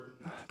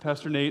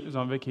Pastor Nate is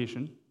on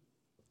vacation,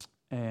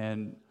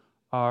 and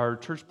our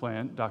church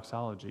plant,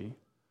 Doxology,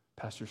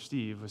 Pastor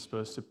Steve was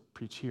supposed to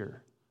preach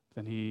here.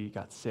 Then he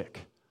got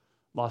sick,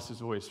 lost his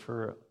voice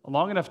for a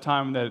long enough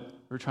time that we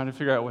were trying to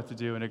figure out what to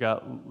do, and it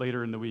got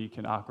later in the week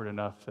and awkward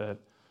enough that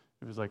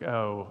it was like,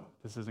 oh,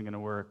 this isn't going to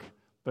work.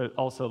 But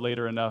also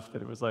later enough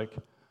that it was like,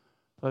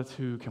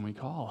 who can we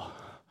call?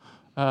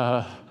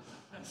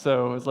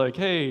 So it was like,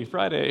 hey,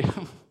 Friday,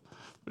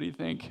 what do you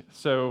think?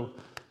 So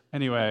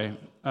anyway,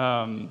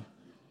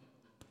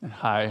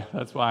 hi,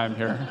 that's why I'm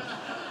here.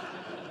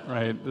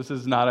 Right, this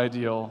is not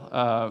ideal,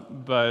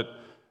 but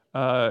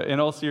in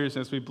all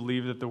seriousness, we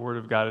believe that the Word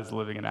of God is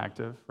living and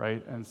active,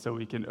 right? And so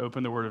we can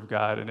open the Word of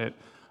God, and it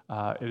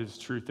is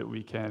truth that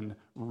we can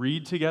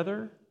read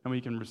together and we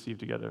can receive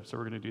together. So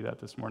we're going to do that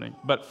this morning.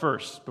 But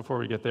first, before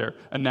we get there,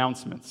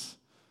 announcements.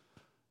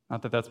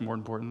 Not that that's more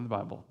important than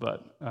the Bible,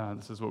 but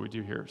this is what we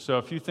do here. So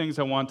a few things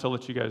I want to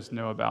let you guys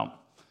know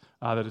about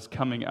that is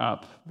coming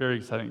up. Very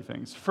exciting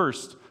things.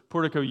 First,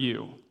 Portico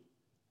U.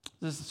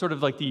 This is sort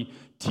of like the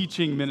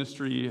teaching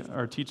ministry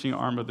or teaching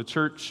arm of the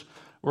church.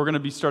 We're going to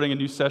be starting a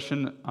new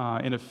session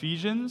in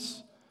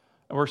Ephesians.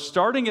 We're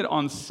starting it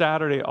on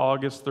Saturday,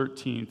 August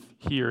 13th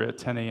here at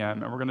 10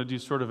 a.m., and we're going to do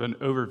sort of an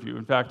overview.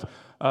 In fact,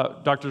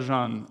 Dr.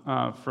 Jean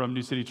from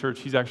New City Church,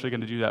 he's actually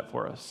going to do that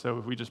for us.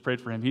 So we just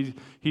prayed for him.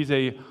 He's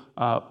a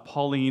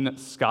Pauline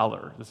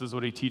scholar. This is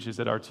what he teaches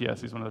at RTS.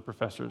 He's one of the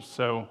professors.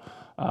 So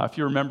if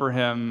you remember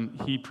him,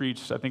 he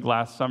preached, I think,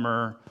 last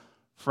summer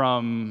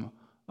from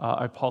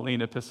a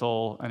Pauline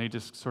epistle, and he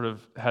just sort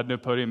of had no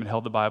podium and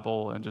held the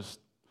Bible and just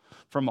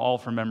from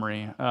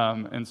memory.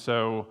 And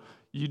so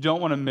you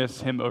don't want to miss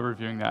him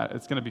overviewing that.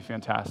 It's going to be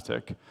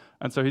fantastic.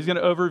 And so he's going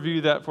to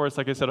overview that for us,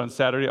 like I said, on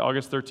Saturday,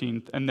 August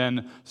 13th. And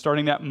then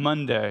starting that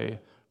Monday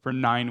for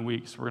 9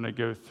 weeks, we're going to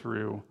go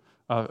through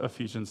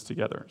Ephesians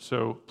together.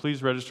 So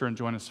please register and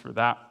join us for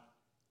that.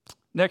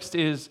 Next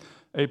is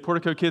a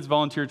Portico Kids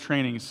volunteer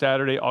training,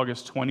 Saturday,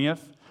 August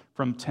 20th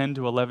from 10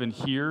 to 11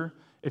 here.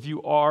 If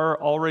you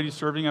are already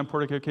serving on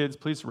Portico Kids,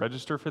 please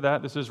register for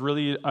that. This is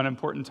really an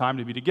important time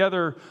to be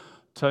together,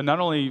 to not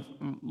only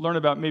learn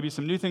about maybe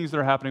some new things that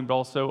are happening, but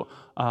also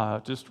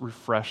just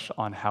refresh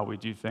on how we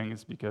do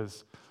things,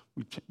 because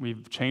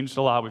we've changed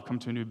a lot. We've come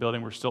to a new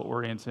building. We're still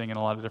orienting in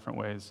a lot of different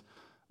ways.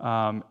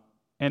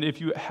 And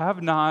if you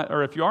have not,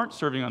 or if you aren't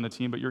serving on the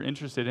team, but you're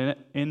interested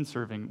in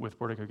serving with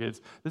Portico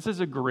Kids, this is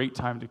a great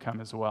time to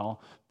come as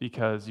well,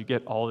 because you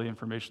get all the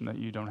information that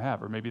you don't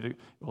have, or maybe it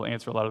will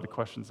answer a lot of the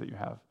questions that you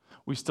have.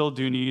 We still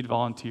do need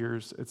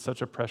volunteers. It's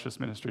such a precious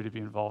ministry to be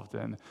involved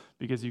in,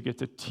 because you get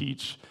to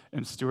teach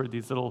and steward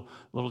these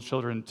little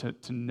children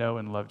to know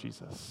and love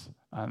Jesus.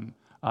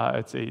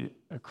 It's a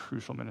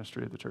crucial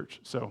ministry of the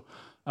church. So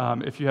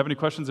if you have any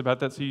questions about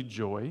that, see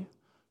Joy.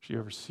 She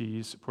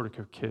oversees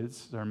Portico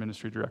Kids, is our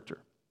ministry director.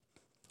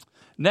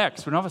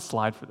 Next, we don't have a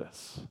slide for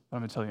this, but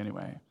I'm going to tell you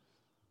anyway.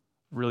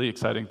 Really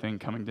exciting thing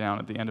coming down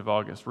at the end of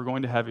August. We're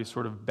going to have a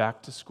sort of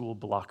back-to-school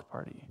block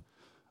party.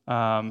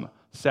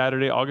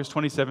 Saturday, August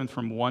 27th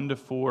from 1 to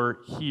 4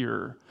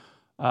 here.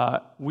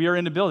 We are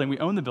in the building. We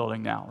own the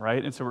building now,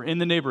 right? And so we're in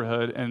the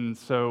neighborhood, and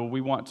so we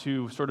want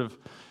to sort of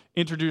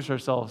introduce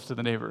ourselves to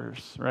the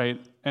neighbors,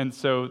 right? And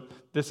so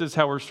this is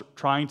how we're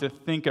trying to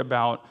think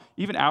about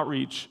even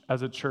outreach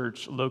as a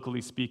church,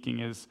 locally speaking,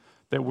 is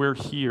that we're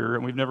here,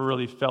 and we've never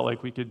really felt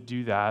like we could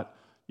do that,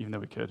 even though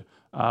we could,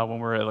 when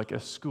we're at like a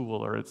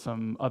school or at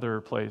some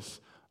other place,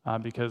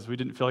 because we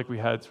didn't feel like we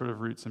had sort of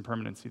roots and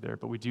permanency there,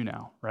 but we do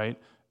now,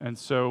 right? And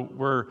so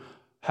we're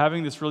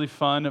having this really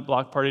fun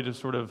block party to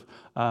sort of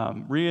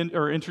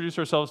introduce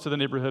ourselves to the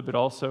neighborhood, but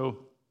also,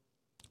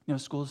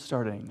 school is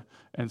starting.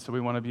 And so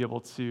we want to be able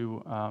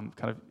to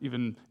kind of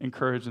even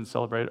encourage and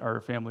celebrate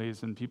our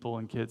families and people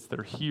and kids that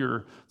are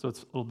here. So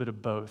it's a little bit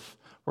of both.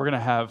 We're going to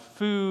have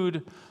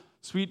food,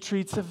 sweet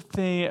treats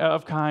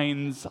of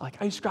kinds,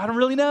 like ice cream. I don't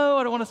really know.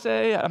 I don't want to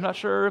say. I'm not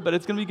sure, but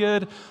it's going to be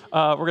good.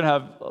 We're going to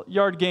have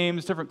yard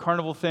games, different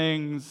carnival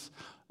things.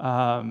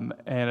 And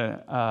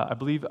I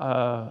believe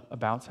a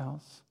bounce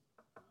house.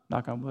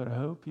 Knock on wood, I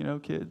hope.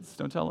 Kids,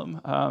 don't tell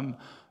them.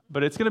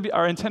 But it's going to be,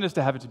 our intent is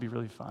to have it to be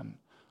really fun.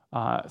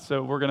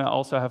 So we're going to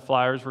also have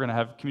flyers. We're going to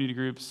have community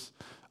groups.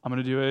 I'm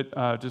going to do it,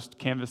 just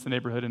canvass the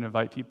neighborhood and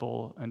invite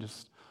people and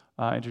just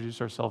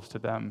introduce ourselves to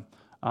them.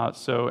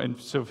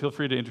 So feel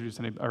free to introduce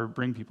or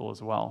bring people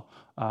as well.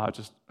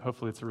 Just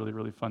hopefully it's a really,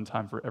 really fun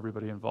time for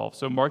everybody involved.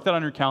 So mark that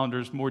on your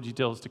calendars. More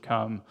details to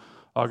come.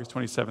 August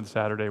 27th,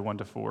 Saturday, 1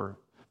 to 4.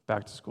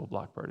 Back to school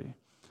block party.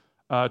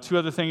 Two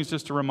other things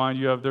just to remind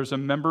you of. There's a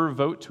member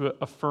vote to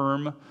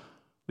affirm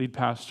lead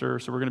pastor.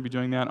 So we're going to be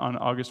doing that on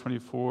August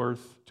 24th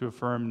to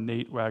affirm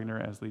Nate Wagner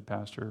as lead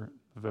pastor.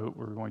 The vote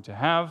we're going to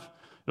have.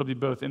 It'll be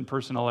both in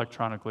person and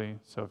electronically.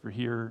 So if you're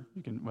here,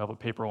 we'll have a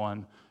paper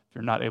one. If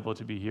you're not able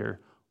to be here,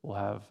 we'll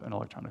have an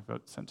electronic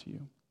vote sent to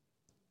you.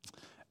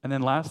 And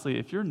then lastly,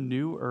 if you're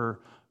new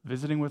or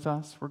visiting with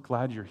us, we're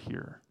glad you're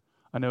here.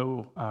 I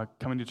know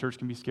coming to church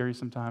can be scary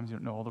sometimes. You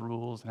don't know all the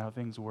rules and how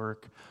things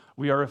work.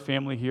 We are a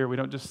family here. We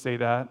don't just say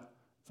that.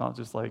 It's not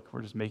just like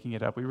we're just making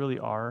it up. We really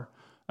are.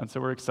 And so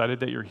we're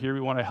excited that you're here.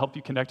 We want to help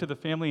you connect to the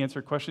family,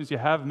 answer questions you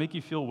have, make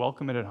you feel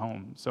welcome and at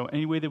home. So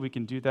any way that we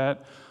can do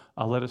that,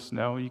 let us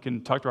know. You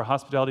can talk to our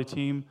hospitality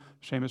team.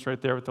 Seamus right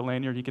there with the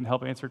lanyard. He can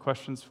help answer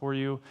questions for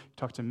you.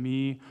 Talk to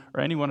me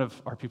or any one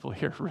of our people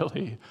here,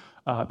 really.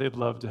 They'd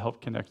love to help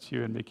connect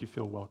you and make you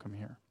feel welcome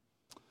here.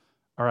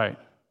 All right.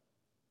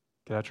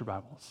 Get out your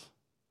Bibles.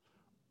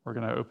 We're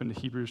going to open to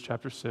Hebrews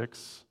chapter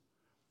 6,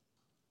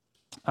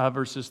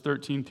 verses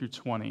 13 through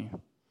 20.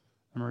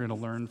 And we're going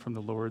to learn from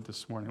the Lord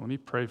this morning. Let me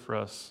pray for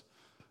us,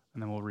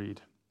 and then we'll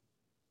read.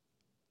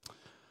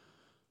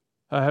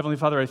 Heavenly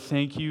Father, I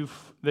thank you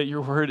that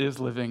your word is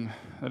living,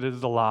 that it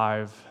is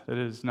alive, that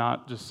it is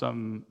not just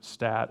some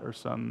stat or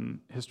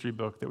some history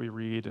book that we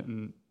read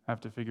and have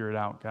to figure it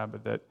out, God,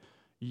 but that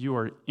you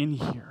are in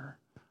here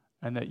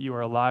and that you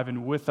are alive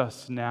and with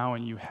us now,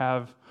 and you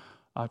have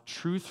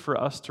truth for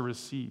us to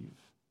receive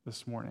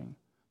this morning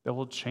that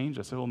will change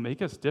us. It will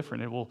make us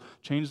different. It will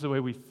change the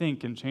way we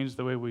think and change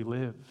the way we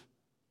live.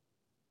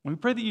 We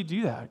pray that you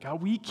do that.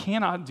 God, we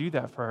cannot do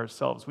that for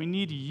ourselves. We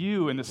need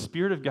you and the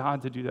Spirit of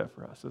God to do that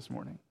for us this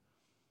morning.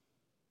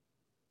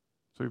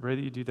 So we pray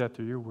that you do that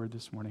through your word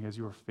this morning as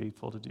you are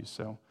faithful to do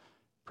so.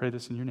 Pray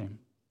this in your name.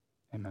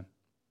 Amen.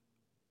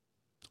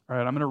 All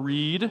right, I'm going to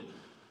read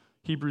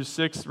Hebrews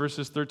 6,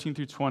 verses 13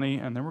 through 20,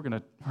 and then we're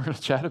going to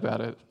chat about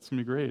it. It's going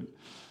to be great.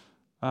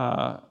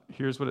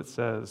 Here's what it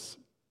says.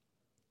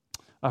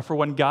 For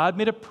when God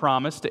made a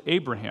promise to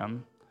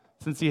Abraham,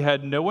 since he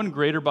had no one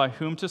greater by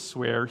whom to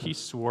swear, he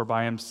swore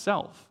by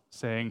himself,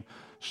 saying,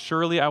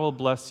 "Surely I will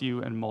bless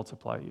you and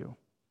multiply you."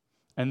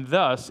 And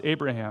thus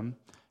Abraham,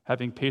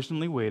 having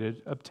patiently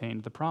waited,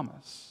 obtained the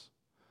promise.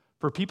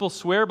 For people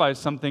swear by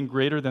something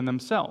greater than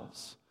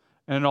themselves,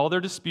 and in all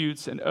their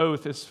disputes an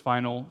oath is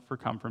final for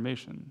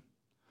confirmation.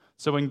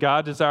 So when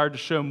God desired to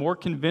show more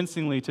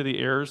convincingly to the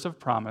heirs of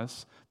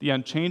promise the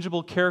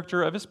unchangeable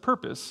character of his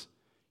purpose,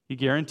 he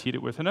guaranteed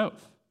it with an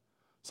oath,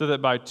 so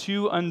that by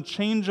two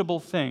unchangeable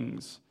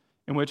things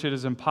in which it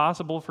is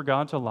impossible for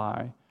God to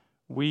lie,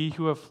 we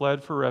who have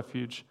fled for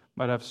refuge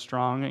might have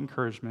strong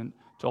encouragement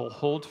to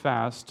hold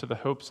fast to the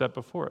hope set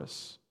before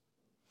us.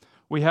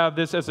 We have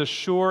this as a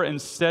sure and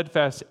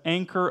steadfast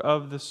anchor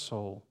of the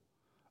soul,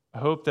 a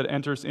hope that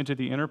enters into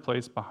the inner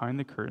place behind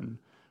the curtain,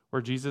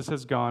 where Jesus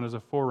has gone as a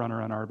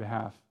forerunner on our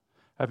behalf,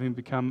 having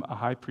become a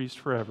high priest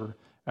forever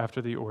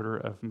after the order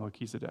of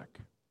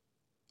Melchizedek.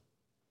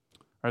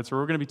 All right, so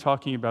we're going to be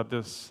talking about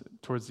this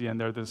towards the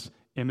end there, this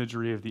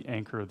imagery of the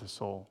anchor of the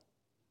soul.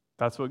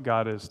 That's what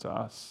God is to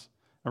us.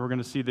 And we're going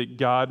to see that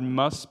God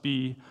must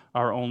be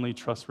our only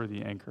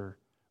trustworthy anchor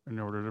in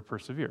order to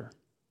persevere.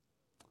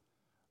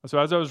 So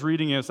as I was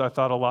reading this, I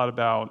thought a lot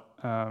about,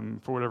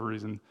 for whatever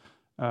reason,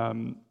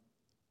 a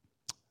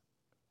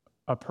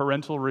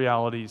parental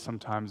reality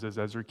sometimes is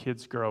as your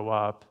kids grow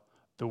up,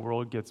 the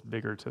world gets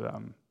bigger to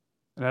them.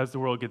 And as the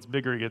world gets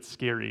bigger, it gets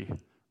scary,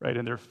 right?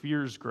 And their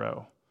fears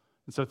grow.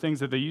 And so things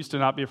that they used to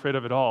not be afraid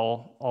of at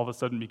all of a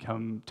sudden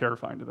become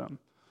terrifying to them,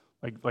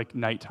 like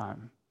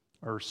nighttime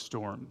or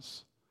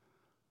storms.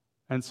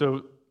 And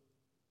so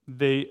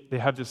they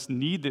have this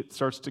need that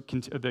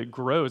that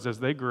grows as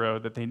they grow,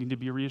 that they need to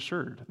be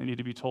reassured. They need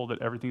to be told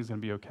that everything's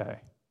going to be okay.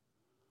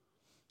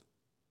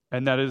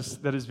 And that is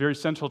very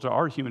central to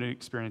our human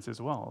experience as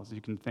well. As you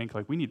can think,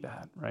 we need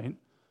that, right?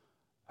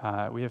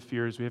 We have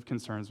fears, we have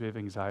concerns, we have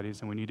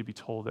anxieties, and we need to be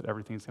told that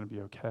everything's going to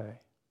be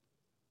okay.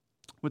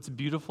 What's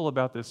beautiful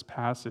about this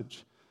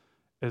passage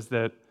is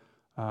that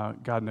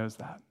God knows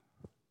that.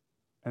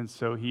 And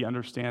so he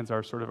understands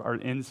our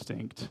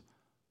instinct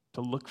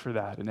to look for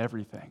that in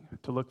everything,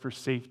 to look for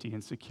safety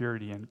and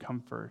security and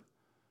comfort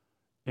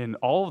in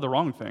all of the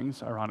wrong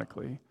things,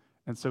 ironically.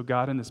 And so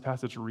God in this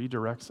passage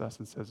redirects us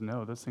and says,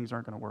 no, those things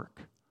aren't going to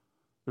work.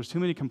 There's too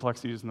many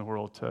complexities in the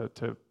world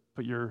to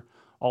put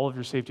all of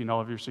your safety and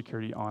all of your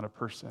security on a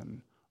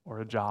person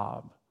or a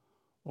job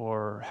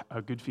or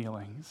good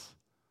feelings.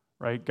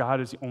 Right? God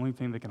is the only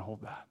thing that can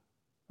hold that.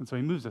 And so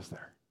he moves us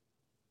there.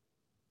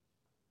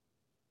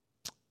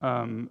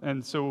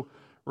 And so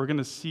we're going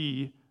to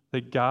see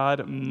that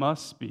God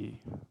must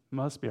be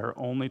our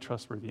only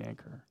trustworthy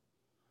anchor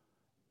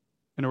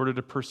in order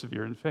to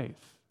persevere in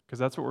faith. Because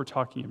that's what we're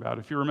talking about.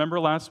 If you remember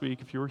last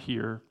week, if you were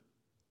here,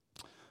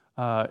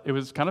 it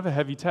was kind of a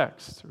heavy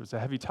text. It was a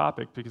heavy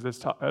topic because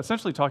it's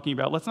essentially talking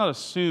about, let's not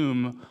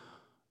assume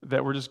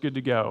that we're just good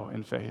to go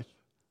in faith.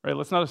 Right?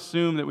 Let's not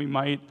assume that we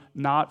might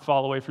not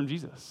fall away from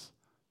Jesus.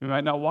 We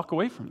might not walk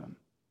away from him.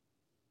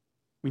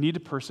 We need to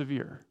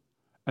persevere.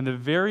 And the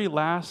very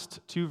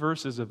last two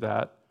verses of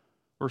that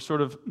were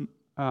sort of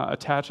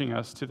attaching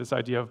us to this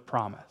idea of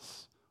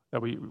promise that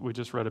we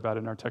just read about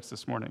in our text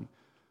this morning.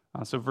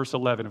 So verse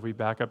 11, if we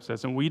back up,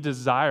 says, "And we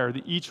desire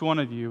that each one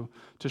of you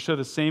to show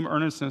the same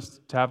earnestness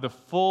to have the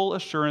full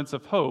assurance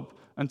of hope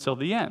until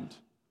the end,"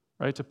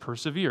 right? To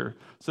persevere,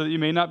 so that you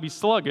may not be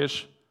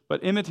sluggish,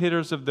 but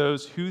imitators of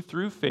those who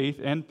through faith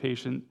and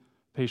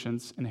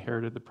patience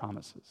inherited the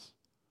promises.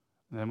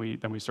 And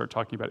then we start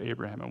talking about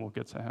Abraham, and we'll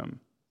get to him.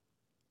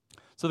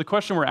 So the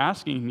question we're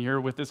asking here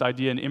with this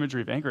idea and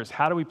imagery of anchor is,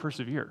 how do we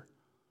persevere,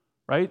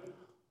 right?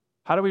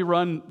 How do we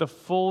run the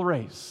full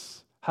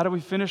race? How do we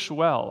finish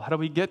well? How do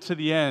we get to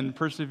the end,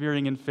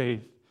 persevering in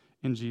faith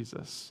in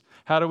Jesus?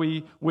 How do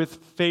we, with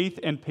faith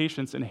and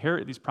patience,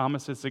 inherit these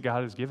promises that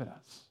God has given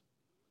us?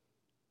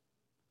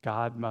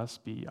 God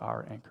must be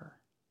our anchor.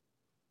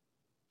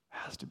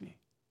 Has to be.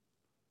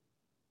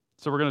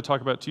 So we're going to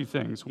talk about two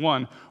things.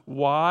 One,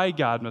 why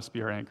God must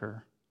be our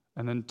anchor.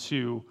 And then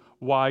two,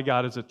 why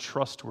God is a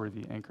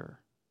trustworthy anchor.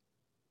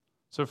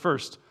 So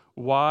first,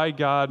 why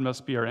God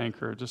must be our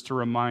anchor. Just to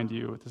remind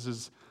you, this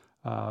is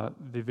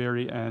the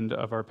very end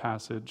of our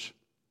passage.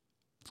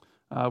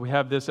 We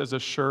have this as a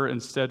sure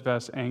and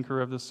steadfast anchor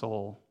of the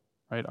soul,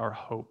 right? Our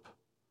hope.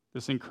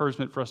 This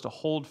encouragement for us to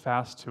hold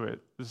fast to it.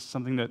 This is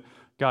something that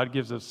God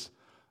gives us,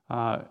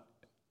 and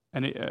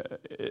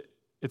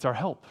it's our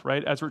help,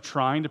 right? As we're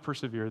trying to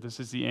persevere,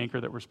 this is the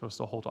anchor that we're supposed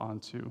to hold on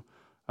to,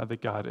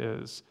 that God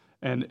is.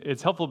 And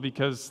it's helpful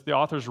because the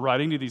author's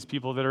writing to these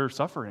people that are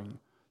suffering.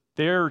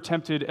 They're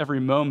tempted every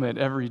moment,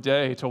 every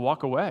day to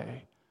walk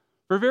away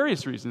for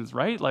various reasons,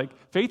 right? Like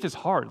faith is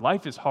hard,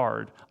 life is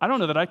hard. I don't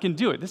know that I can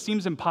do it. This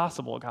seems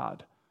impossible,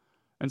 God.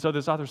 And so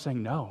this author's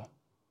saying, no,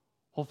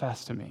 hold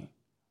fast to me.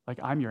 Like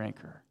I'm your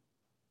anchor.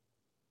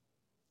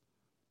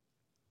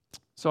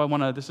 So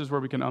this is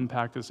where we can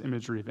unpack this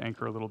imagery of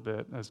anchor a little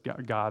bit, as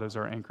God is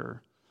our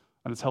anchor.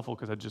 And it's helpful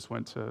because I just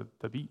went to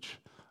the beach.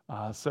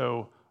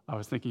 So I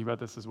was thinking about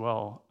this as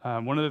well.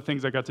 One of the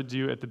things I got to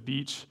do at the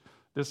beach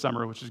this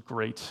summer, which is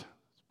great,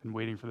 I've been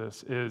waiting for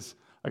this, is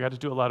I got to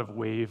do a lot of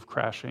wave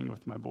crashing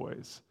with my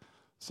boys.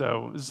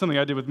 So this is something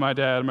I did with my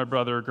dad and my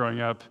brother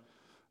growing up.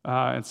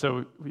 And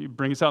so he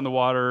brings us out in the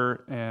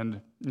water,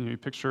 and you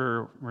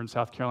picture we're in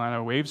South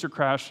Carolina, waves are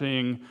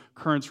crashing,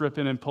 currents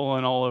ripping and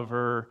pulling all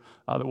over,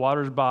 the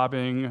water's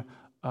bobbing,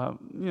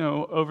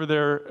 over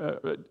there,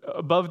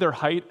 above their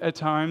height at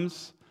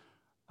times,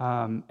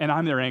 and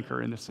I'm their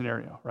anchor in this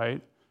scenario,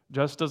 right?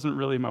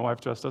 My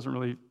wife Jess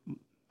doesn't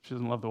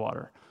love the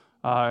water.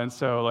 And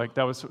so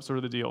that was sort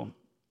of the deal.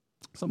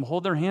 So I'm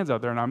holding their hands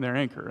out there, and I'm their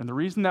anchor. And the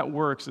reason that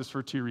works is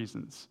for two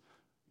reasons.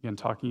 Again,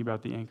 talking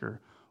about the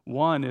anchor.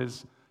 One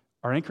is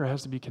our anchor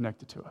has to be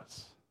connected to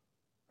us,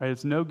 right?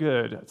 It's no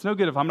good. It's no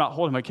good if I'm not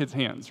holding my kids'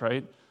 hands,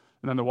 right?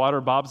 And then the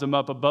water bobs them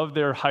up above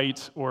their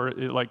height, or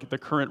the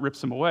current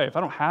rips them away. If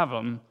I don't have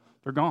them,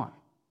 they're gone,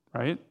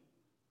 right?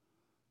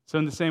 So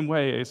in the same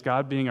way, as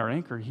God being our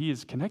anchor, he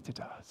is connected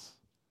to us.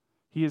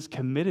 He is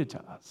committed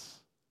to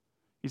us.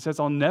 He says,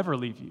 I'll never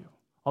leave you.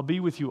 I'll be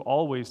with you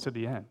always to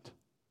the end.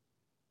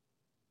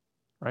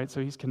 Right?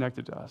 So he's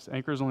connected to us.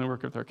 Anchors only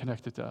work if they're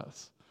connected to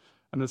us.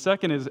 And the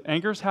second is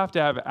anchors have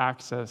to have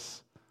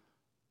access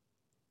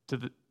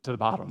to the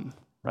bottom,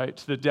 right?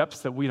 To the depths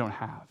that we don't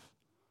have,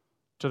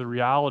 to the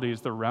realities,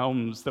 the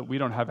realms that we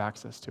don't have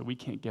access to, we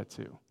can't get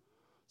to.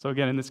 So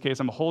again, in this case,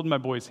 I'm holding my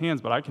boys'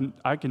 hands, but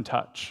I can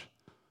touch.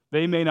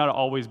 They may not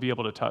always be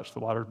able to touch.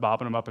 The water's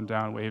bobbing them up and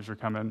down, waves are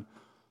coming.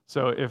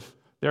 So if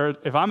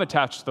I'm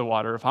attached to the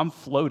water, if I'm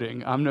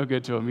floating, I'm no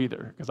good to them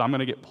either, because I'm going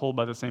to get pulled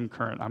by the same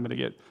current. I'm going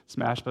to get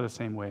smashed by the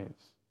same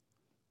waves.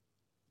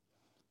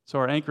 So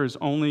our anchor is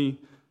only,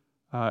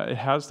 it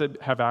has to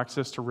have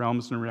access to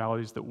realms and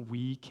realities that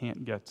we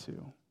can't get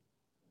to,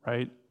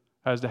 right? It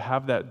has to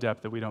have that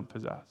depth that we don't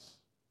possess.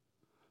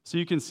 So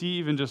you can see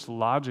even just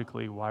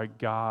logically why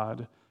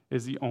God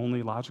is the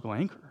only logical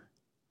anchor.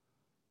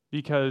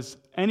 Because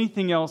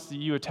anything else that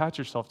you attach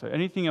yourself to,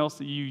 anything else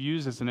that you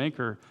use as an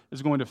anchor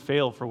is going to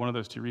fail for one of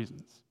those two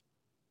reasons,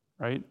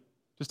 right?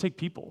 Just take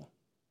people.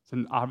 It's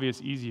an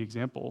obvious, easy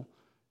example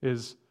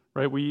is,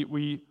 right,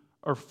 we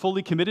are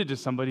fully committed to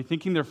somebody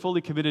thinking they're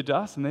fully committed to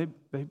us, and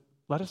they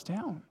let us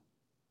down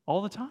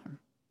all the time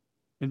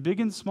in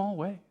big and small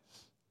ways.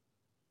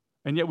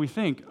 And yet we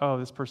think, oh,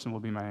 this person will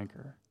be my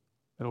anchor.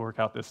 It'll work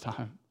out this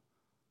time.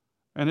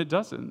 And it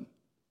doesn't.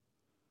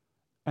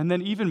 And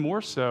then even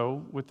more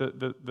so with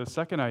the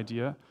second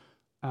idea,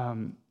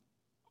 all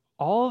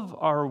of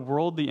our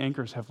worldly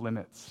anchors have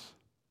limits,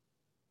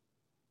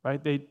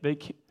 right?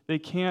 They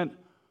can't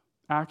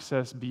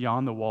access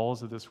beyond the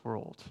walls of this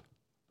world,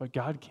 but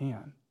God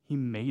can. He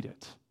made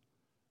it,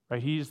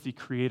 right? He is the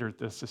creator,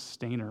 the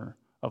sustainer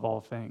of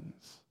all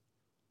things.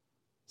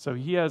 So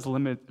he has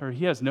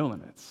no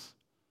limits,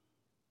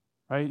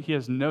 right? He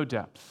has no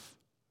depth.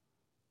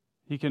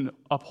 He can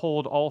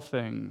uphold all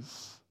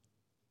things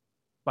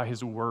by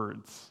his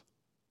words.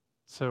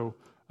 So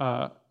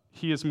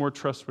he is more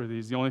trustworthy.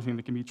 He's the only thing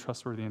that can be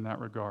trustworthy in that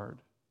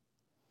regard.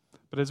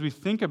 But as we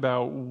think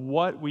about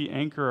what we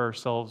anchor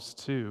ourselves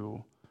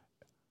to,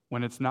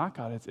 when it's not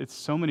God, it's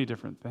so many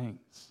different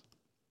things.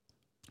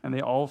 And they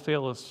all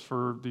fail us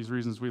for these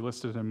reasons we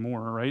listed and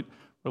more, right?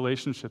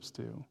 Relationships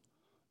do.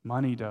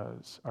 Money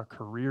does. Our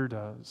career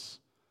does.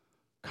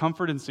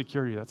 Comfort and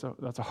security, that's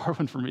a hard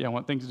one for me. I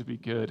want things to be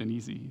good and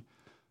easy.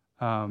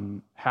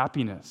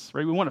 Happiness,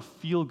 right? We want to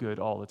feel good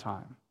all the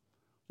time.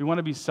 We want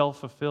to be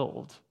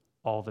self-fulfilled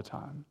all the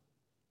time.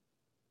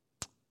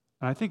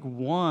 And I think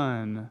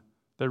one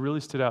that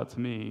really stood out to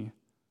me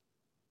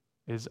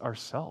is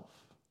ourself.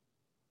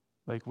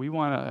 Like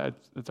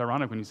it's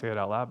ironic when you say it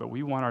out loud, but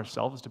we want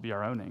ourselves to be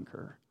our own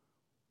anchor.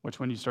 which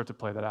when you start to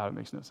play that out, it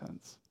makes no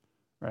sense,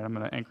 right? I'm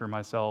going to anchor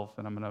myself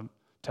and I'm going to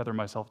tether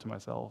myself to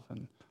myself, and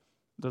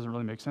it doesn't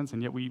really make sense.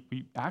 And yet we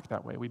act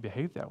that way, we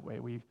behave that way,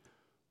 we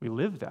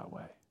live that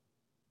way.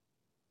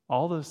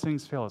 All those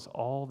things fail us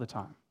all the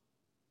time.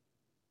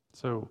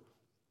 So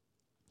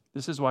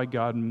this is why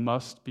God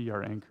must be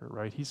our anchor,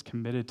 right? He's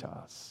committed to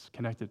us,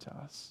 connected to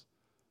us.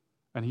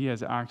 And he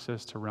has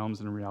access to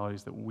realms and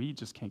realities that we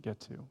just can't get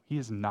to. He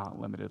is not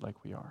limited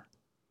like we are.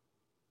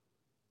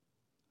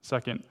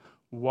 Second,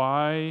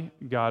 why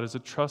God is a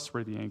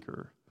trustworthy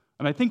anchor.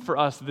 And I think for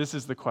us, this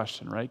is the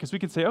question, right? Because we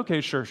can say, okay,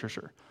 sure.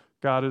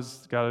 God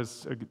is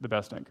the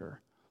best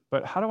anchor.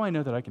 But how do I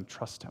know that I can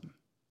trust him?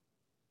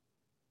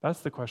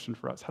 That's the question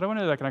for us. How do I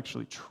know that I can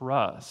actually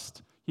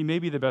trust? He may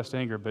be the best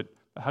anchor, but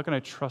how can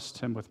I trust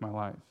him with my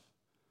life?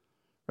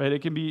 Right?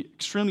 It can be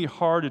extremely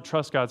hard to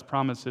trust God's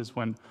promises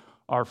when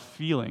our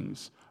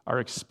feelings, our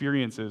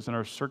experiences, and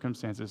our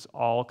circumstances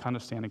all kind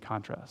of stand in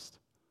contrast.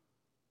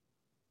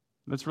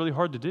 That's really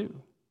hard to do.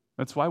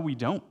 That's why we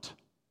don't.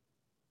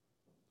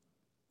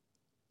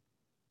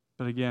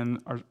 But again,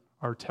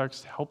 our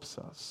text helps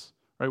us.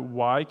 Right?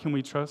 Why can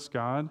we trust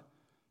God?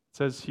 It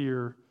says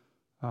here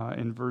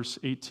in verse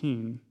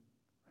 18,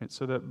 right,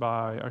 so that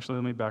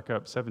let me back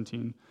up,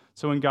 17.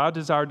 So when God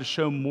desired to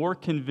show more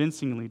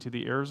convincingly to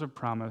the heirs of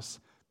promise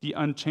the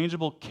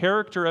unchangeable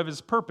character of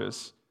his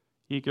purpose,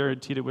 he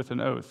guaranteed it with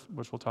an oath,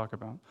 which we'll talk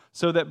about,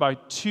 so that by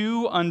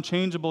two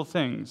unchangeable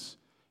things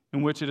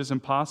in which it is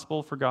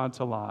impossible for God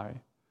to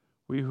lie,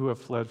 we who have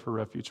fled for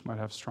refuge might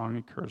have strong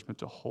encouragement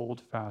to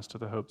hold fast to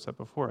the hope set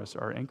before us,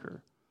 our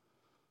anchor.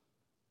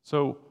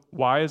 So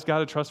why is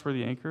God a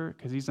trustworthy anchor?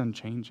 Because he's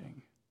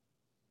unchanging.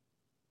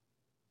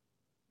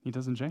 He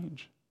doesn't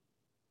change.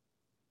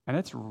 And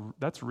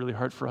that's really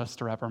hard for us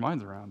to wrap our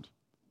minds around.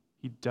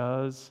 He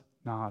does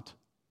not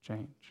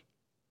change.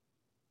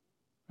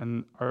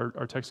 And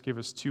our text gave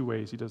us two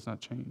ways he does not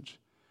change.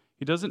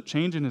 He doesn't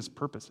change in his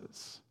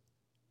purposes.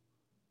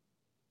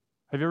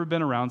 Have you ever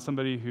been around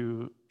somebody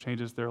who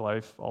changes their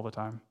life all the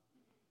time?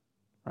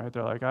 Right?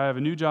 They're like, I have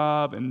a new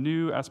job and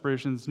new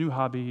aspirations, new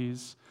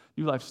hobbies,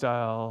 new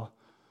lifestyle,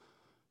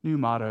 new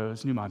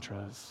mottos, new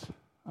mantras.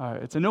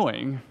 It's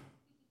annoying,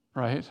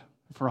 right?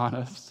 If we're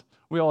honest.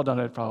 We all done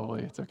it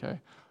probably. It's okay.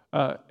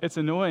 It's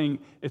annoying.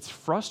 It's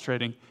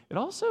frustrating. It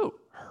also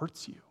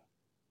hurts you.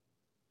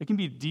 It can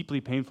be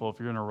deeply painful if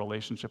you're in a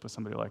relationship with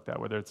somebody like that,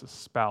 whether it's a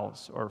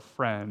spouse or a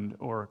friend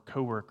or a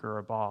coworker or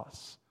a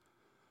boss,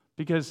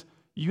 because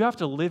you have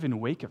to live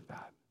in wake of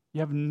that. You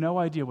have no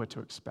idea what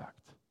to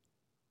expect,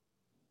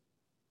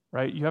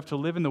 right? You have to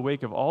live in the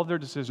wake of all their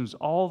decisions,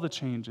 all the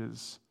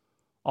changes,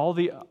 all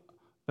the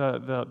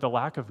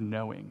lack of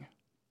knowing.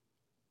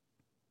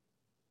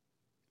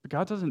 But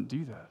God doesn't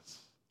do this.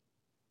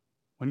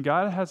 When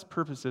God has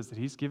purposes that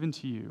he's given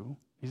to you,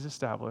 he's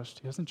established,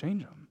 he doesn't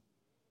change them.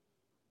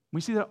 We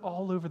see that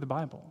all over the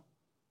Bible,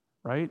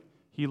 right?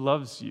 He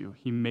loves you.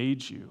 He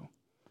made you.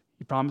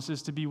 He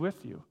promises to be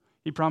with you.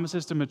 He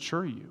promises to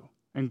mature you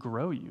and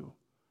grow you.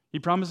 He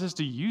promises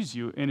to use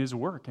you in his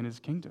work, in his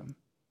kingdom.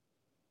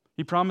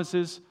 He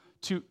promises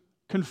to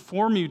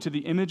conform you to the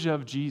image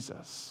of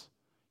Jesus.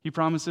 He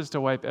promises to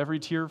wipe every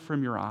tear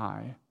from your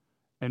eye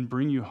and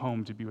bring you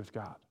home to be with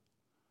God.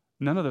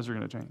 None of those are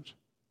going to change.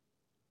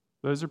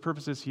 Those are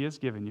purposes he has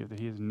given you that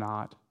he is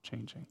not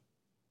changing.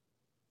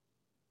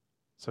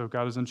 So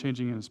God is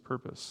unchanging in his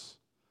purpose.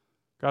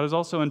 God is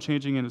also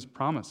unchanging in his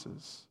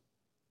promises.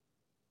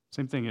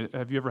 Same thing.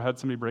 Have you ever had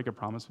somebody break a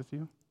promise with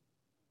you?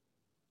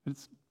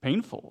 It's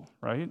painful,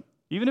 right?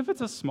 Even if it's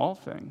a small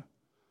thing.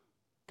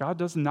 God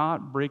does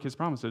not break his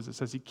promises. It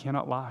says he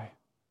cannot lie.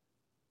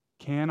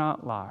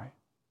 Cannot lie.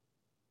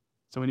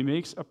 So when he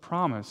makes a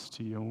promise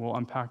to you, and we'll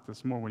unpack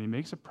this more, when he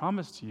makes a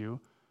promise to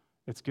you,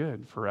 it's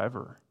good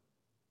forever.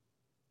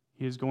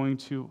 He is going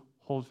to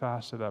hold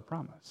fast to that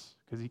promise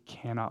because he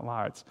cannot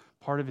lie. It's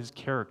part of his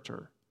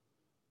character.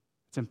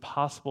 It's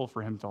impossible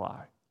for him to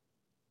lie.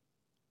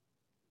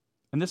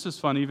 And this was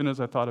fun even as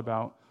I thought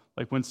about,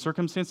 like when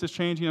circumstances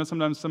change,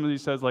 sometimes somebody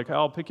says like,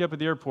 I'll pick you up at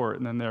the airport,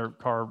 and then their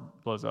car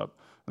blows up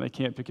and they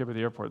can't pick you up at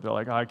the airport. They're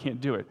like, I can't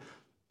do it.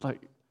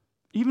 Like,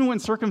 even when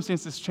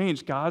circumstances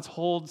change, God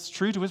holds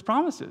true to his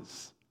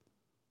promises.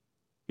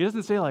 He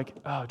doesn't say like,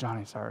 oh,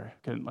 Johnny, sorry,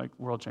 couldn't, like,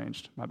 world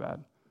changed, my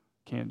bad,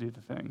 can't do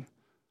the thing.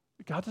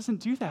 God doesn't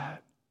do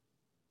that.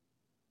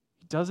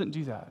 He doesn't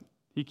do that.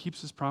 He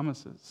keeps his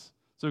promises.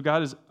 So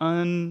God is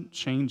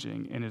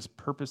unchanging in his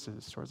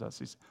purposes towards us.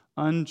 He's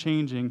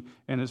unchanging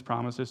in his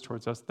promises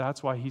towards us.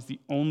 That's why he's the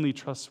only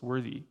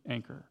trustworthy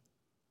anchor.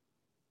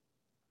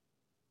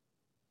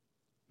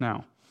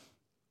 Now,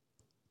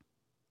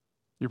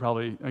 you're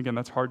probably, again,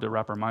 that's hard to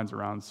wrap our minds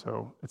around,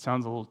 so it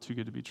sounds a little too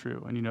good to be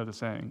true. And you know the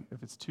saying,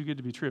 if it's too good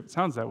to be true, if it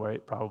sounds that way,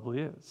 it probably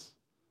is.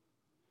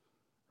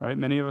 Right?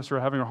 Many of us are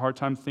having a hard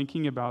time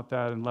thinking about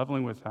that and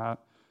leveling with that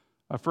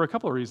for a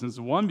couple of reasons.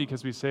 One,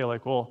 because we say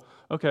like, well,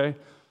 okay,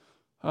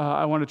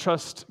 I want to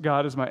trust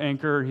God as my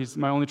anchor. He's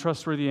my only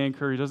trustworthy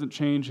anchor. He doesn't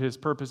change his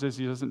purposes.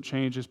 He doesn't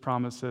change his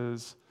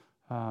promises.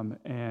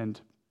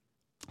 And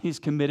He's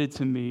committed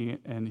to me,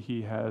 and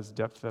he has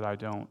depth that I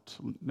don't,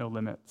 no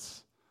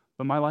limits.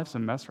 But my life's a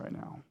mess right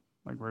now.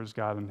 Like, where's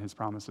God and his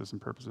promises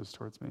and purposes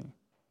towards me?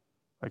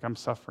 Like, I'm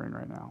suffering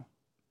right now.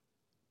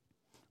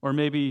 Or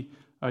maybe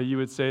you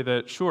would say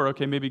that, sure,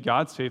 okay, maybe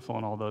God's faithful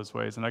in all those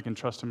ways, and I can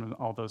trust him in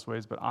all those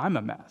ways, but I'm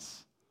a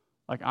mess.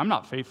 Like, I'm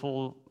not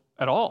faithful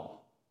at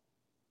all.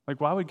 Like,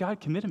 why would God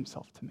commit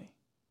himself to me?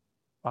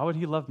 Why would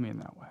he love me in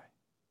that way?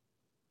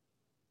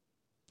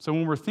 So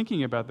when we're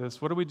thinking about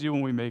this, what do we do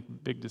when we make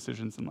big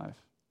decisions in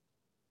life?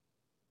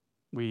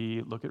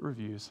 We look at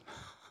reviews,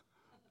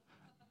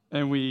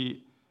 and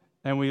we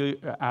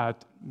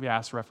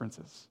ask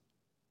references.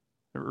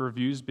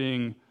 Reviews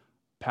being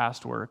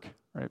past work,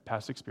 right?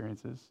 Past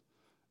experiences,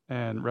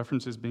 and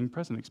references being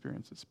present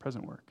experiences,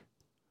 present work.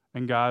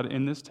 And God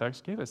in this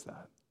text gave us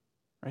that.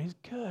 Right? He's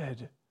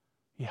good.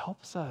 He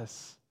helps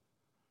us.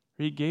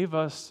 He gave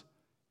us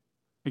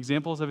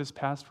examples of his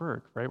past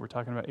work, right? We're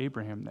talking about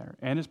Abraham there.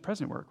 And his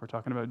present work. We're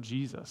talking about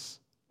Jesus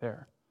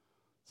there.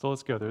 So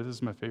let's go there. This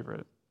is my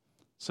favorite.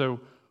 So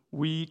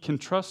we can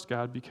trust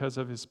God because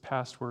of his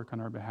past work on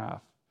our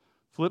behalf.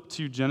 Flip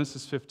to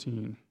Genesis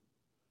 15.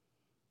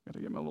 Got to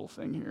get my little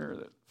thing here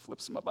that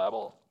flips my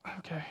Bible.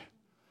 Okay.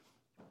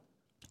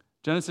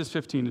 Genesis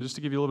 15, just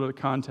to give you a little bit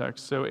of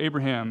context. So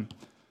Abraham,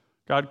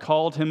 God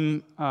called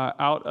him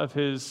out of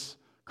his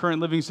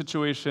current living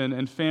situation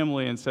and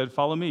family and said,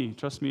 follow me,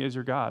 trust me as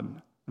your God,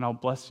 and I'll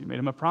bless you. Made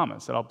him a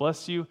promise that I'll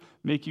bless you,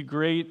 make you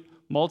great,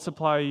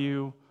 multiply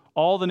you.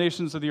 All the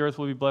nations of the earth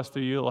will be blessed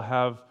through you. It'll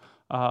have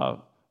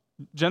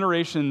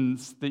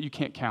generations that you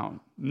can't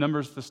count,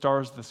 numbers the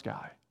stars of the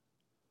sky.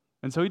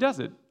 And so he does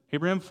it.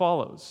 Abraham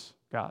follows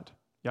God,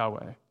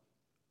 Yahweh. And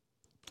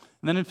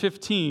then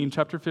in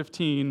chapter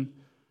 15,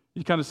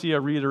 you kind of see a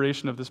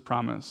reiteration of this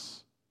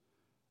promise.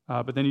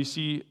 But then you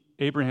see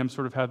Abraham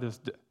sort of have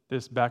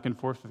this back and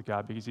forth with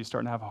God because he's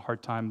starting to have a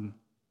hard time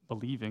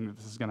believing that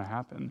this is going to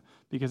happen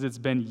because it's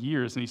been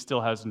years and he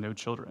still has no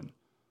children.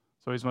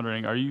 So he's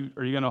wondering, are you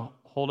going to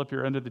hold up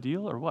your end of the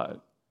deal or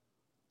what?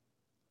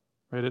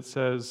 Right, it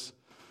says,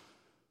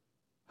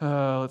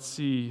 let's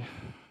see.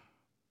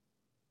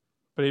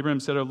 But Abraham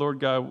said, "O Lord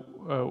God,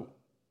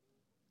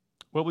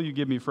 what will you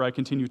give me, for I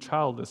continue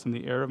childless, and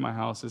the heir of my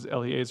house is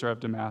Eliezer of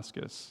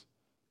Damascus?"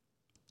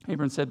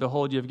 Abraham said,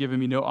 "Behold, you have given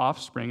me no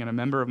offspring, and a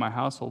member of my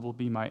household will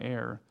be my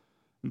heir.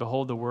 And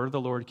behold, the word of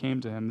the Lord came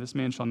to him, this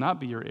man shall not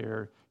be your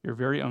heir, your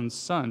very own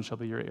son shall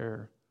be your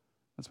heir."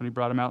 That's when he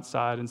brought him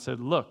outside and said,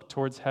 "Look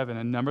towards heaven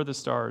and number the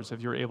stars,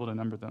 if you are able to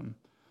number them."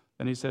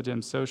 Then he said to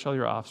him, "So shall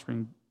your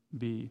offspring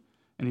be."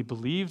 And he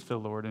believed the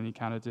Lord, and he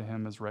counted to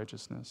him as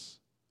righteousness.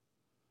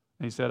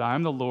 And he said, "I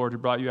am the Lord who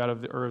brought you out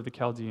of the Ur of the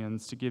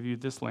Chaldeans to give you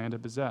this land to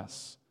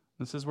possess."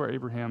 This is where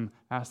Abraham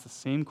asked the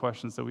same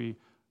questions that we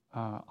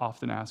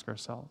often ask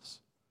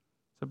ourselves.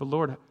 He said, "But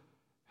Lord,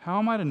 how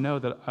am I to know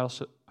that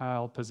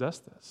I'll possess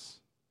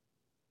this?"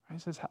 He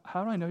says,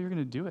 "How do I know you're going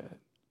to do it?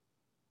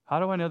 How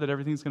do I know that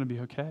everything's going to be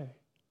okay?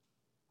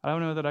 How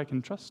do I know that I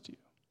can trust you?"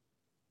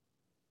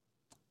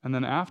 And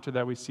then after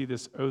that, we see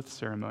this oath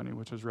ceremony,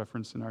 which is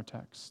referenced in our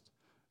text.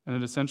 And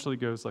it essentially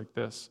goes like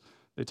this.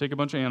 They take a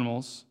bunch of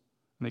animals,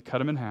 and they cut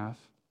them in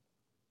half,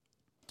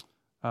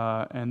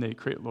 and they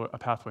create a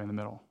pathway in the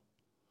middle.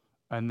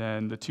 And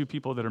then the two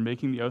people that are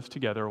making the oath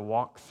together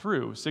walk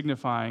through,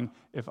 signifying,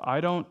 if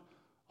I don't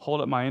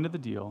hold up my end of the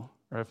deal,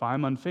 or if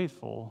I'm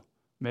unfaithful,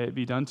 may it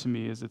be done to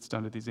me as it's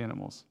done to these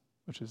animals,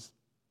 which is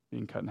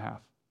being cut in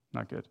half.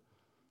 Not good.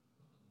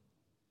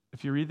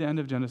 If you read the end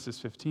of Genesis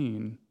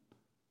 15,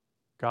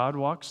 God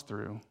walks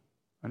through,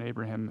 and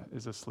Abraham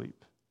is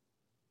asleep.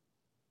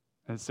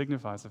 And it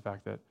signifies the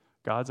fact that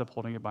God's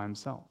upholding it by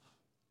himself.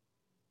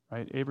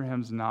 Right?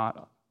 Abraham's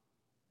not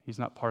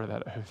part of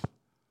that oath.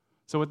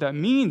 So what that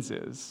means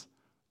is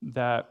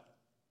that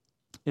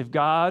if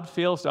God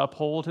fails to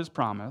uphold his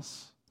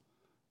promise,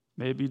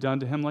 may it be done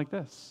to him like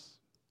this.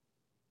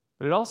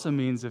 But it also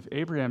means if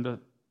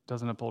Abraham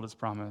doesn't uphold his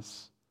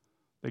promise,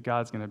 that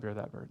God's going to bear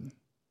that burden,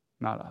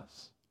 not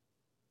us.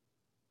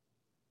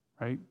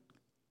 Right?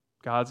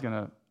 God's going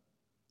to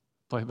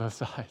play both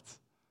sides.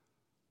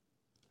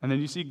 And then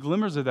you see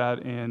glimmers of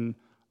that in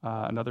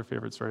another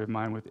favorite story of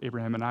mine with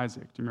Abraham and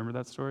Isaac. Do you remember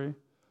that story?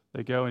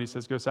 They go, and he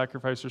says, "Go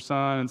sacrifice your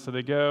son." And so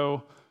they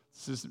go.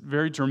 It's this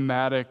very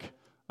dramatic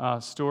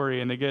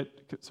story, and they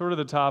get sort of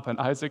the top, and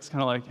Isaac's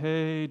kind of like,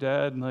 "Hey,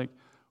 Dad," and like,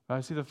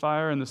 "I see the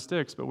fire and the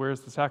sticks, but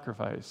where's the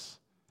sacrifice?"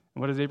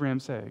 And what does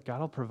Abraham say? God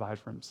will provide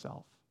for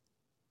himself.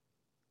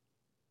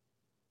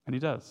 And he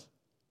does.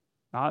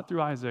 Not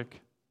through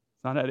Isaac.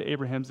 It's not at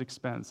Abraham's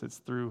expense. It's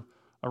through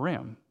a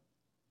ram.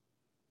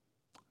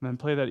 And then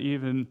play that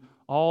even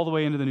all the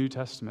way into the New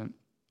Testament.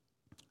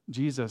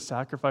 Jesus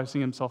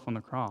sacrificing himself on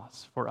the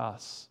cross for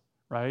us,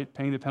 right?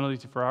 Paying the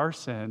penalty for our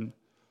sin,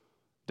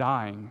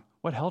 dying.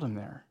 What held him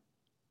there?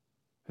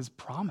 His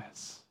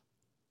promise.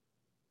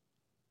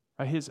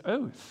 Right? His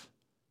oath.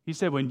 He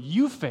said, when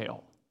you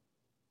fail,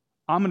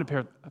 I'm going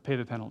to pay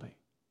the penalty.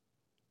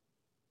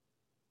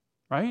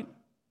 Right?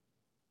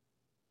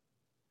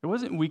 It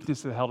wasn't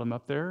weakness that held him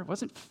up there. It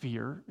wasn't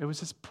fear. It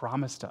was his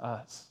promise to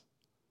us.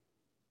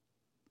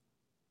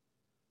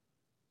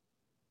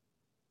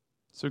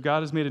 So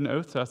God has made an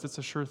oath to us. It's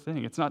a sure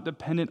thing. It's not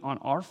dependent on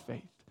our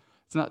faith.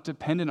 It's not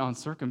dependent on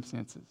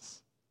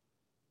circumstances.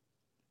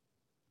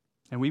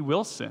 And we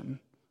will sin.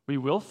 We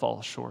will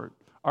fall short.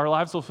 Our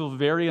lives will feel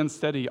very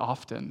unsteady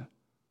often.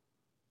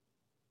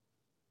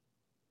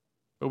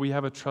 But we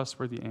have a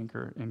trustworthy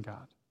anchor in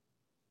God,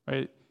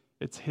 right?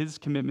 It's his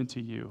commitment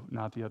to you,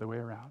 not the other way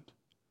around.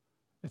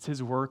 It's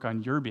his work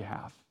on your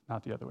behalf,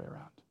 not the other way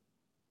around.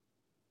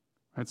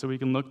 Right? So we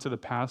can look to the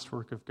past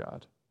work of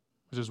God,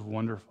 which is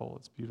wonderful.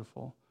 It's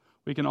beautiful.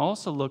 We can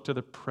also look to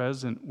the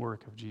present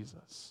work of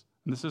Jesus.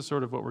 And this is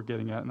sort of what we're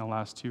getting at in the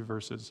last two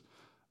verses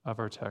of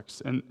our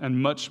text,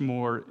 and much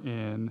more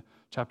in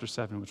chapter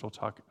 7, which we'll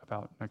talk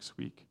about next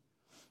week.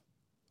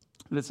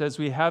 And it says,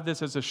 we have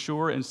this as a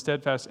sure and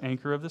steadfast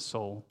anchor of the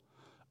soul,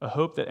 a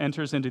hope that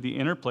enters into the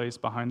inner place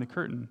behind the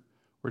curtain,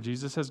 where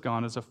Jesus has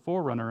gone as a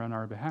forerunner on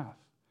our behalf,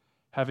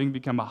 having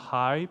become a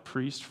high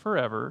priest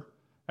forever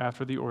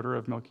after the order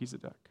of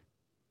Melchizedek.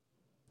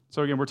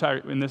 So again, we're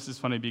tired, and this is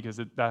funny because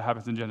that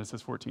happens in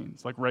Genesis 14.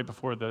 It's like right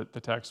before the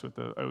text with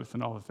the oath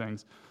and all the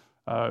things.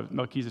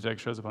 Melchizedek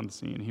shows up on the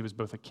scene. He was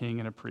both a king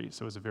and a priest,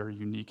 so it was a very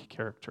unique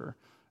character.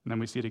 And then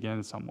we see it again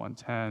in Psalm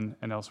 110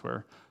 and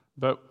elsewhere.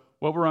 But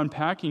what we're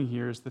unpacking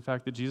here is the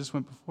fact that Jesus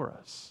went before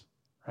us,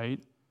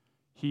 right?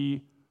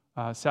 He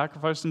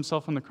sacrificed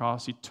himself on the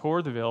cross. He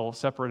tore the veil,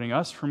 separating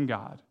us from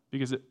God.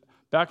 Because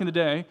back in the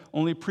day,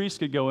 only priests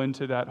could go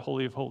into that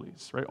Holy of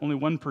Holies, right? Only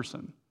one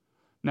person.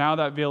 Now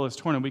that veil is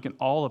torn and we can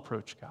all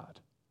approach God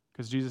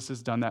because Jesus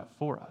has done that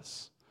for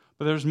us.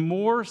 But there's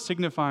more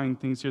signifying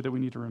things here that we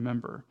need to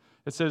remember.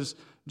 It says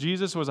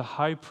Jesus was a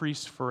high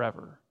priest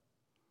forever.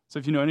 So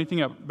if you know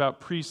anything about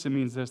priests, it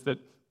means this, that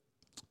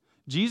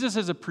Jesus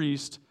is a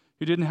priest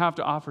who didn't have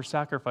to offer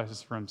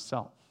sacrifices for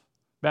himself.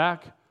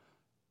 Back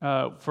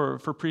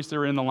for priests that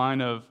were in the line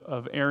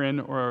of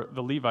Aaron or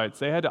the Levites,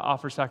 they had to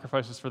offer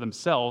sacrifices for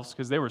themselves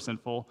because they were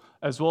sinful,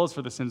 as well as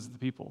for the sins of the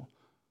people.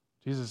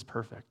 Jesus is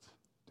perfect.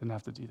 Didn't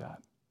have to do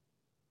that.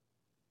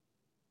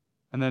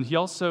 And then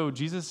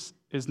Jesus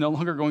is no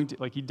longer going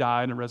to, he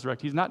died and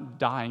resurrected. He's not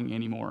dying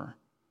anymore,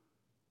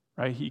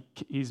 right?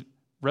 He's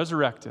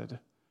resurrected.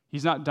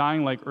 He's not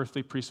dying like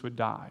earthly priests would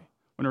die.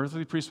 When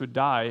earthly priests would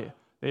die,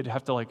 they'd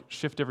have to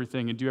shift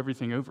everything and do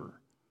everything over.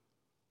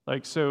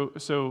 So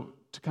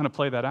to kind of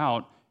play that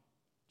out,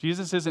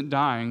 Jesus isn't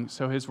dying,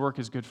 so his work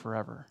is good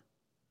forever,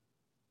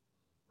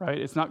 right?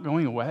 It's not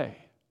going away.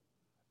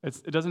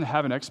 It doesn't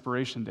have an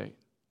expiration date.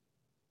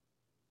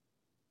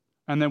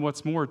 And then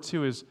what's more,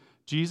 too, is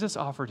Jesus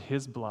offered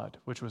his blood,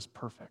 which was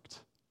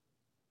perfect.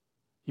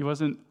 He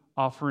wasn't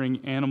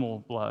offering animal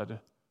blood,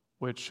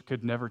 which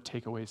could never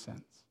take away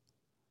sins.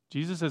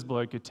 Jesus'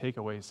 blood could take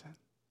away sin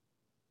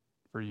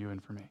for you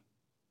and for me.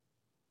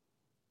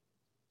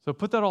 So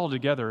put that all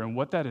together, and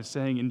what that is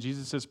saying in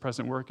Jesus'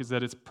 present work is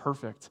that it's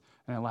perfect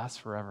and it lasts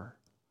forever.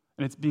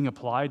 And it's being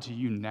applied to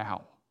you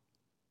now.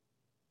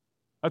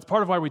 That's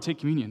part of why we take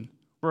communion.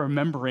 We're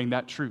remembering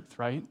that truth,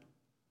 right?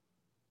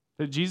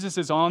 That Jesus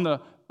is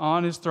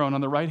on his throne,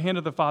 on the right hand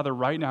of the Father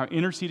right now,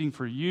 interceding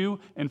for you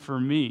and for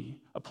me,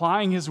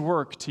 applying his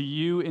work to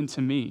you and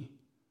to me.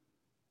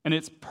 And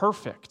it's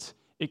perfect.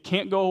 It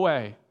can't go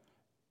away.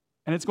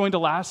 And it's going to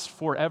last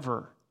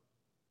forever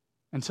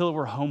until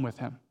we're home with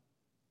him.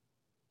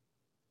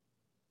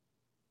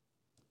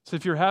 So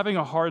if you're having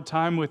a hard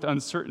time with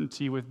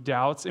uncertainty, with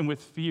doubts, and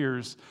with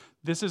fears,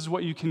 this is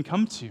what you can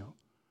come to,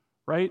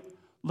 right?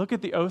 Look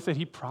at the oath that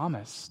he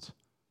promised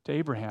to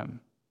Abraham.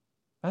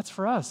 That's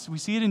for us. We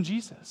see it in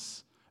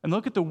Jesus. And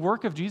look at the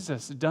work of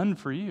Jesus done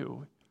for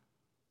you.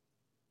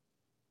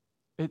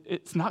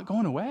 It's not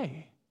going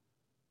away.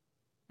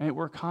 And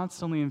we're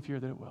constantly in fear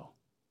that it will.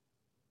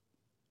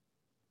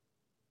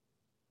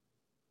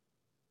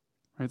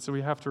 Right? So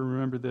we have to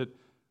remember that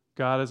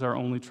God is our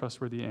only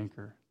trustworthy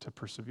anchor to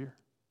persevere.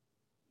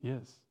 He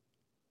is.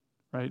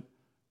 Right?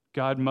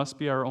 God must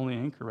be our only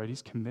anchor, right?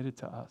 He's committed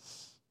to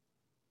us.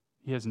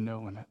 He has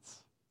no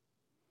limits.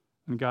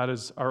 And God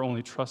is our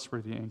only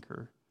trustworthy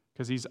anchor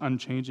because he's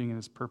unchanging in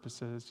his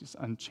purposes. He's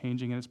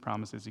unchanging in his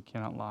promises. He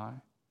cannot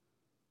lie.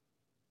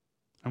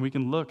 And we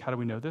can look, how do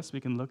we know this?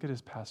 We can look at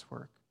his past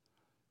work.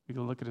 We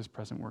can look at his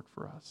present work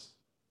for us.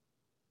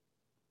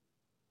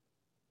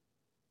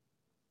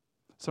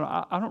 So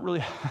I don't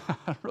really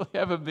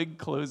have a big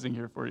closing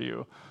here for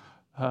you.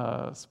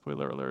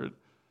 Spoiler alert.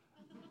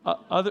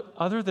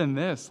 Other than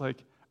this,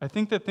 I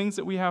think the things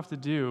that we have to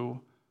do,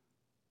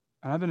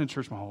 and I've been in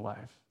church my whole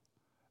life,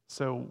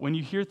 so when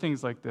you hear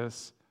things like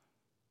this,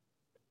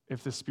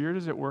 if the Spirit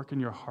is at work in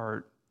your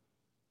heart,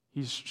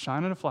 he's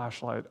shining a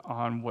flashlight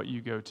on what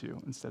you go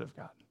to instead of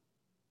God.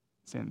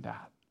 Saying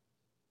that,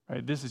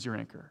 right? This is your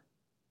anchor.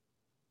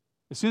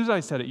 As soon as I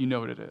said it, you know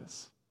what it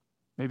is.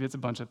 Maybe it's a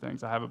bunch of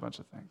things. I have a bunch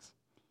of things,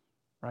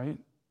 right?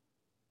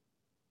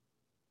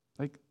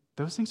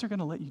 Those things are going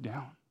to let you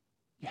down.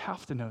 You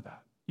have to know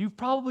that. You've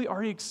probably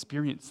already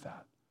experienced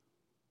that.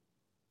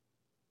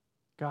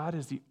 God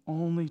is the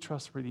only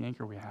trustworthy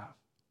anchor we have.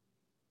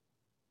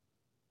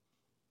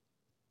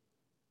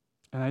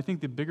 And I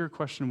think the bigger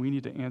question we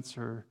need to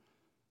answer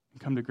and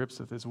come to grips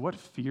with is, what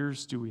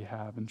fears do we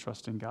have in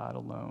trusting God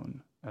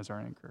alone as our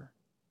anchor?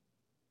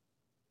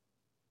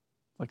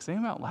 Like, say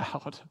them out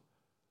loud.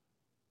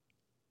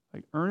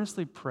 Like,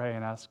 earnestly pray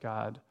and ask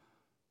God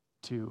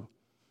to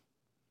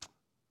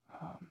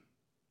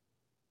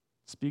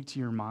speak to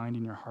your mind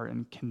and your heart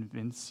and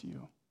convince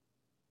you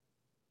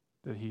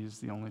that he's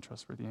the only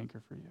trustworthy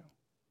anchor for you.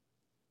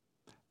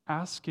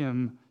 Ask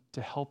him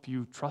to help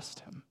you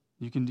trust him.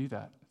 You can do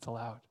that. It's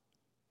allowed.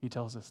 He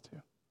tells us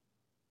to.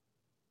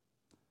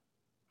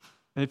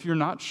 And if you're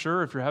not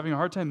sure, if you're having a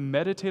hard time,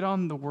 meditate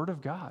on the Word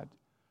of God.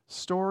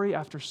 Story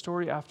after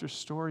story after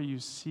story, you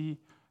see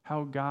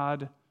how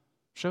God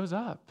shows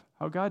up,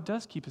 how God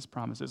does keep his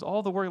promises.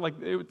 All the work, like,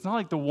 it's not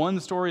like the one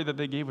story that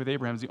they gave with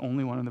Abraham is the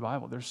only one in the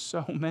Bible. There's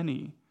so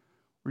many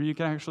where you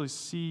can actually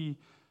see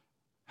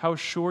how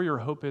sure your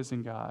hope is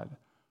in God.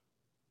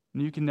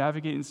 And you can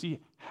navigate and see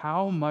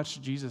how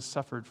much Jesus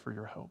suffered for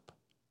your hope.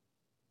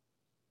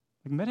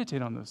 Like,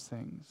 meditate on those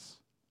things.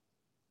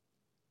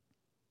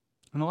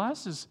 And the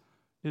last is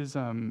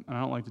and I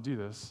don't like to do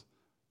this,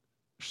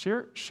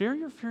 share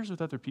your fears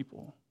with other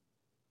people.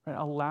 Right?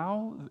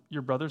 Allow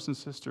your brothers and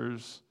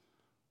sisters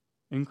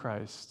in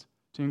Christ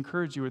to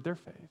encourage you with their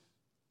faith.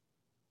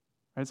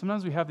 Right?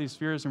 Sometimes we have these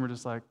fears and we're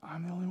just like,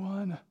 I'm the only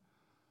one.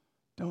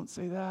 Don't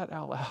say that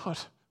out loud.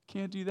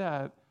 Can't do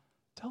that.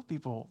 Tell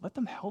people, let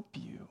them help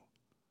you.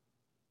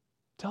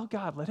 Tell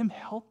God, let him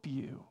help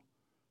you.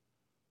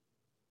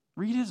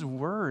 Read his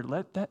word.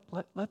 Let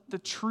the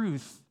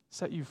truth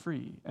set you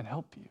free and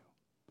help you.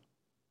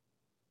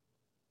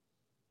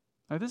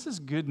 Now, this is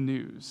good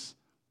news.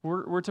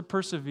 We're to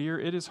persevere.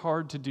 It is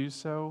hard to do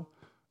so.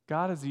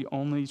 God is the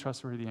only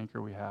trustworthy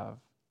anchor we have.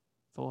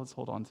 So let's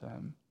hold on to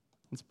him.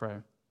 Let's pray.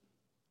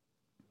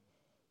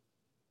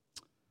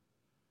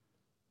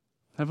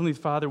 Heavenly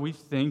Father, we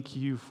thank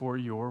you for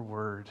your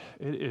word.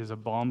 It is a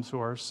balm to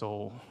our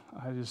soul.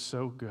 It is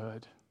so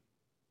good.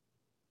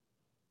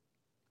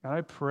 God,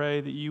 I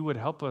pray that you would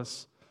help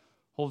us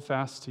hold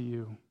fast to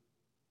you,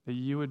 that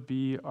you would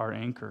be our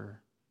anchor.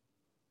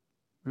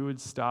 We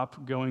would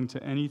stop going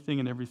to anything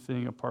and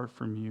everything apart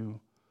from you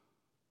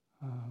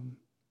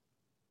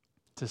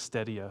to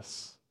steady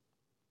us.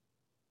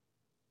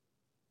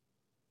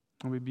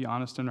 And we'd be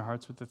honest in our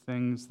hearts with the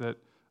things that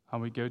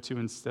we go to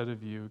instead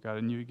of you, God,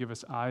 and you would give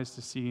us eyes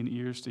to see and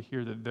ears to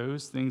hear that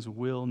those things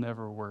will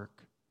never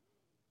work.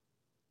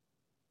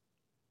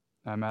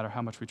 No matter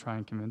how much we try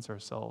and convince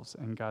ourselves,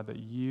 and God, that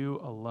you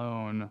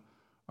alone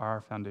are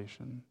our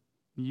foundation.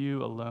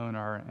 You alone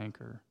are our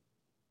anchor.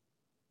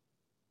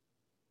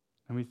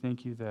 And we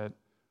thank you that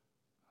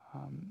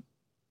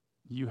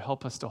you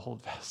help us to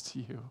hold fast to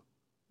you.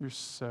 You're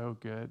so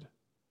good.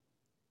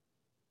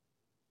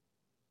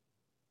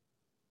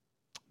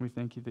 We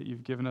thank you that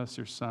you've given us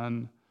your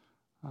Son,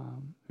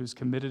 who's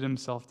committed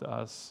himself to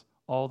us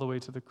all the way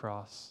to the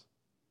cross,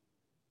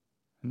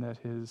 and that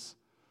his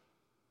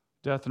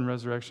death and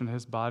resurrection,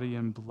 his body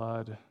and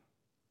blood,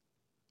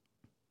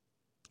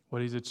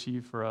 what he's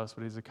achieved for us,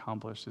 what he's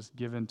accomplished, is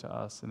given to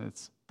us, and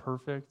it's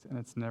perfect, and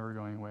it's never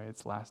going away.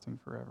 It's lasting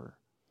forever.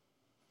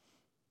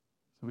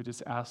 So we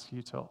just ask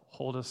you to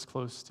hold us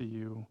close to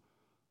you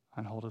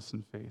and hold us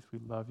in faith. We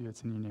love you.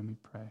 It's in your name we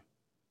pray.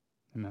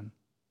 Amen.